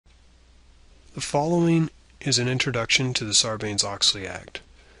The following is an introduction to the Sarbanes Oxley Act.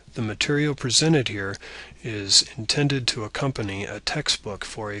 The material presented here is intended to accompany a textbook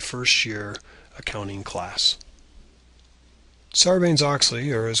for a first-year accounting class. Sarbanes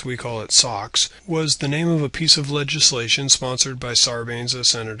Oxley, or as we call it SOX, was the name of a piece of legislation sponsored by Sarbanes, a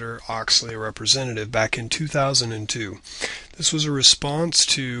senator, Oxley, a representative, back in 2002. This was a response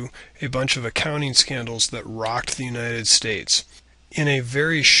to a bunch of accounting scandals that rocked the United States. In a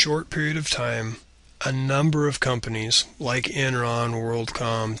very short period of time, a number of companies like Enron,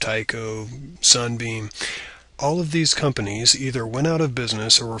 WorldCom, Tyco, Sunbeam, all of these companies either went out of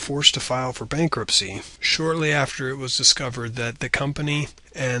business or were forced to file for bankruptcy shortly after it was discovered that the company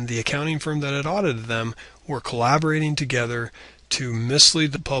and the accounting firm that had audited them were collaborating together to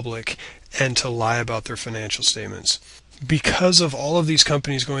mislead the public and to lie about their financial statements. Because of all of these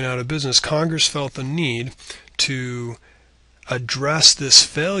companies going out of business, Congress felt the need to address this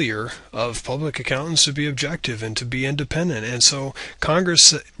failure of public accountants to be objective and to be independent. And so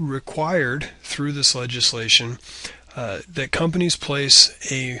Congress required through this legislation that companies place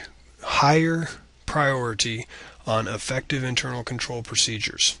a higher priority on effective internal control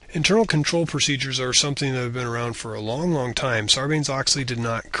procedures. Internal control procedures are something that have been around for a long, long time. Sarbanes-Oxley did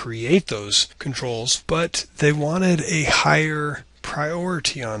not create those controls, but they wanted a higher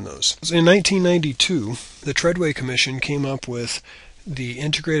priority on those. In 1992, the Treadway Commission came up with the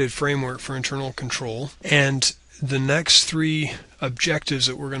Integrated Framework for Internal Control, and the next three objectives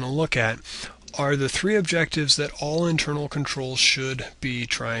that we're going to look at are the three objectives that all internal controls should be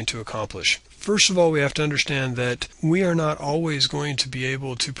trying to accomplish. First of all, we have to understand that we are not always going to be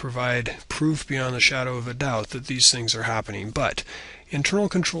able to provide proof beyond the shadow of a doubt that these things are happening, but internal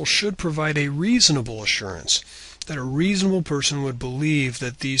control should provide a reasonable assurance that a reasonable person would believe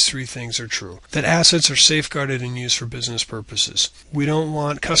that these three things are true. That assets are safeguarded and used for business purposes. We don't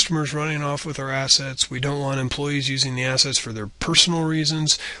want customers running off with our assets. We don't want employees using the assets for their personal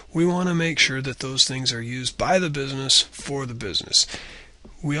reasons. We want to make sure that those things are used by the business for the business.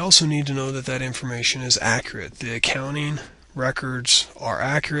 We also need to know that that information is accurate. The accounting records are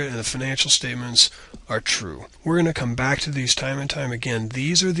accurate and the financial statements are true. We're going to come back to these time and time again.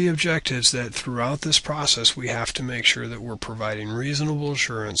 These are the objectives that throughout this process we have to make sure that we're providing reasonable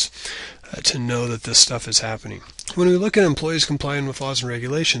assurance to know that this stuff is happening. When we look at employees complying with laws and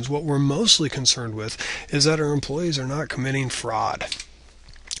regulations, what we're mostly concerned with is that our employees are not committing fraud.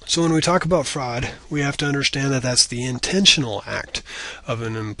 So when we talk about fraud, we have to understand that that's the intentional act of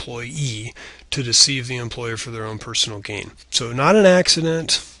an employee to deceive the employer for their own personal gain. So not an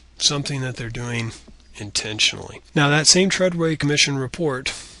accident, something that they're doing intentionally. Now that same Treadway Commission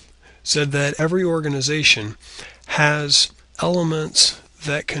report said that every organization has elements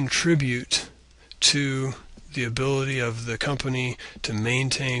that contribute to the ability of the company to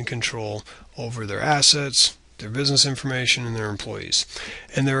maintain control over their assets, their business information, and their employees.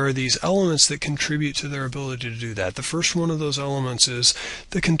 And there are these elements that contribute to their ability to do that. The first one of those elements is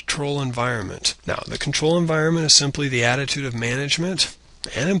the control environment. Now, the control environment is simply the attitude of management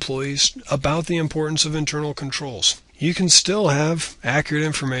and employees about the importance of internal controls. You can still have accurate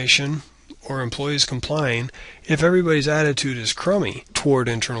information or employees complying if everybody's attitude is crummy toward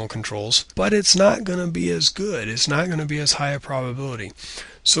internal controls, but it's not going to be as good. It's not going to be as high a probability.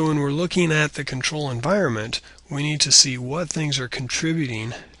 So when we're looking at the control environment, we need to see what things are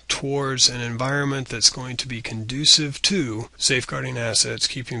contributing towards an environment that's going to be conducive to safeguarding assets,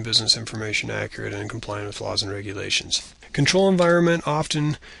 keeping business information accurate, and complying with laws and regulations. Control environment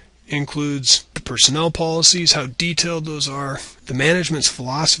often includes the personnel policies, how detailed those are, the management's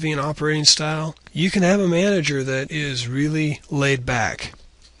philosophy and operating style. You can have a manager that is really laid back.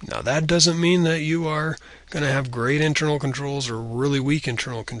 Now that doesn't mean that you are going to have great internal controls or really weak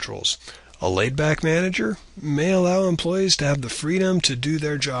internal controls. A laid-back manager may allow employees to have the freedom to do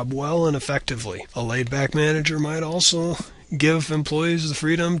their job well and effectively. A laid-back manager might also give employees the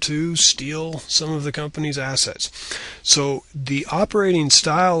freedom to steal some of the company's assets. So the operating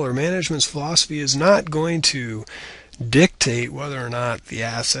style or management's philosophy is not going to dictate whether or not the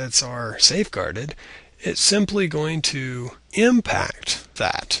assets are safeguarded. It's simply going to impact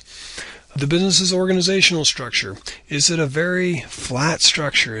that. The business's organizational structure. Is it a very flat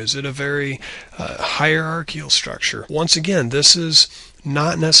structure? Is it a very hierarchical structure? Once again, this is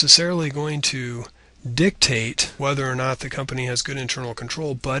not necessarily going to dictate whether or not the company has good internal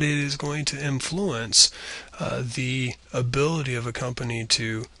control, but it is going to influence the ability of a company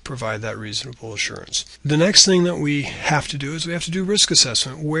to provide that reasonable assurance. The next thing that we have to do is we have to do risk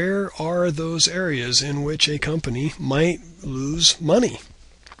assessment. Where are those areas in which a company might lose money?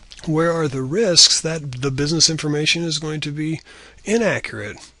 Where are the risks that the business information is going to be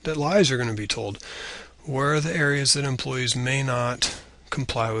inaccurate, that lies are going to be told? Where are the areas that employees may not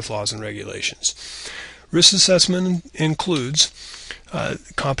comply with laws and regulations? Risk assessment includes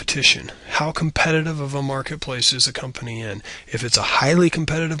competition. How competitive of a marketplace is a company in? If it's a highly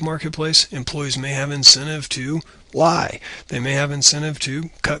competitive marketplace, employees may have incentive to lie. They may have incentive to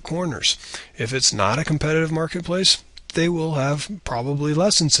cut corners. If it's not a competitive marketplace, they will have probably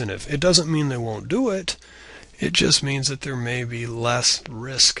less incentive. It doesn't mean they won't do it. It just means that there may be less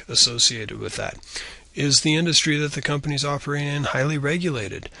risk associated with that. Is the industry that the company's operating in highly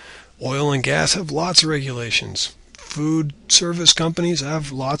regulated? Oil and gas have lots of regulations. Food service companies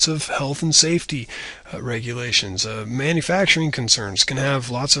have lots of health and safety regulations. Manufacturing concerns can have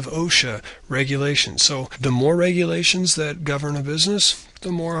lots of OSHA regulations. So the more regulations that govern a business,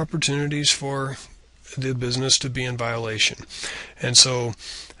 the more opportunities for the business to be in violation. And so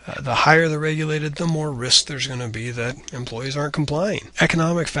the higher the regulated, the more risk there's going to be that employees aren't complying.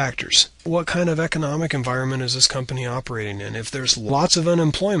 Economic factors. What kind of economic environment is this company operating in? If there's lots of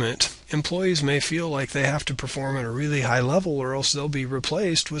unemployment, employees may feel like they have to perform at a really high level or else they'll be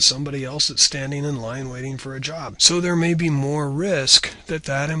replaced with somebody else that's standing in line waiting for a job. So there may be more risk that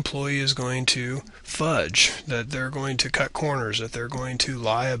that employee is going to fudge, that they're going to cut corners, that they're going to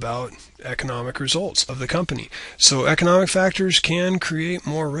lie about economic results of the company. So economic factors can create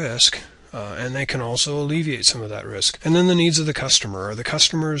more risk, and they can also alleviate some of that risk. And then the needs of the customer. Are the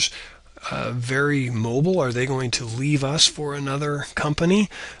customers very mobile? Are they going to leave us for another company,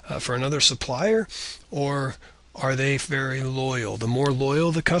 for another supplier? Or are they very loyal? The more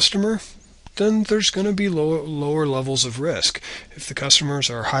loyal the customer, then there's going to be lower levels of risk. If the customers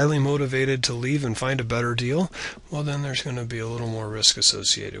are highly motivated to leave and find a better deal, well, then there's going to be a little more risk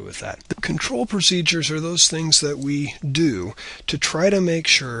associated with that. The control procedures are those things that we do to try to make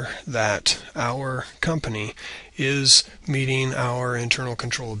sure that our company is meeting our internal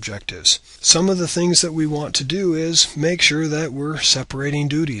control objectives. Some of the things that we want to do is make sure that we're separating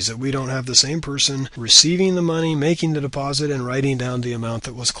duties, that we don't have the same person receiving the money, making the deposit, and writing down the amount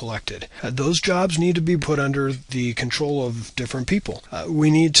that was collected. Those jobs need to be put under the control of different people.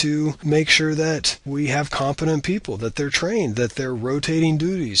 We need to make sure that we have competent people, that they're trained, that they're rotating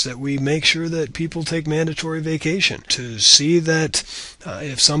duties, that we make sure that people take mandatory vacation, to see that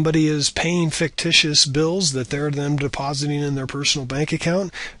if somebody is paying fictitious bills, that they're then depositing in their personal bank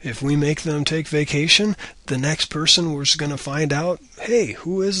account. If we make them take vacation, the next person we're going to find out, hey,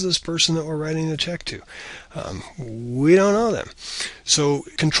 who is this person that we're writing the check to? We don't know them. So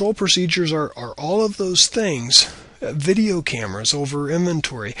control procedures are all of those things, video cameras over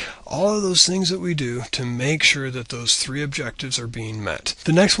inventory, all of those things that we do to make sure that those three objectives are being met.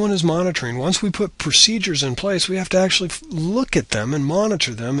 The next one is monitoring. Once we put procedures in place, we have to actually look at them and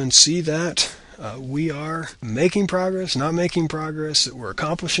monitor them and see that we are making progress, not making progress, that we're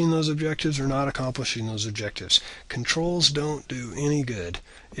accomplishing those objectives or not accomplishing those objectives. Controls don't do any good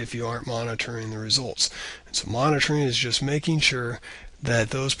if you aren't monitoring the results. And so monitoring is just making sure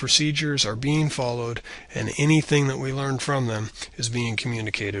that those procedures are being followed and anything that we learn from them is being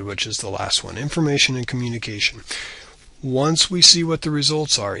communicated, which is the last one, information and communication. Once we see what the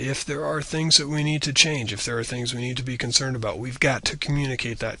results are, if there are things that we need to change, if there are things we need to be concerned about, we've got to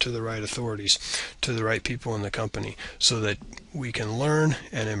communicate that to the right authorities, to the right people in the company, so that we can learn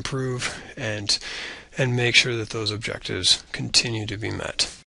and improve and make sure that those objectives continue to be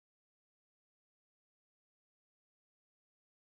met.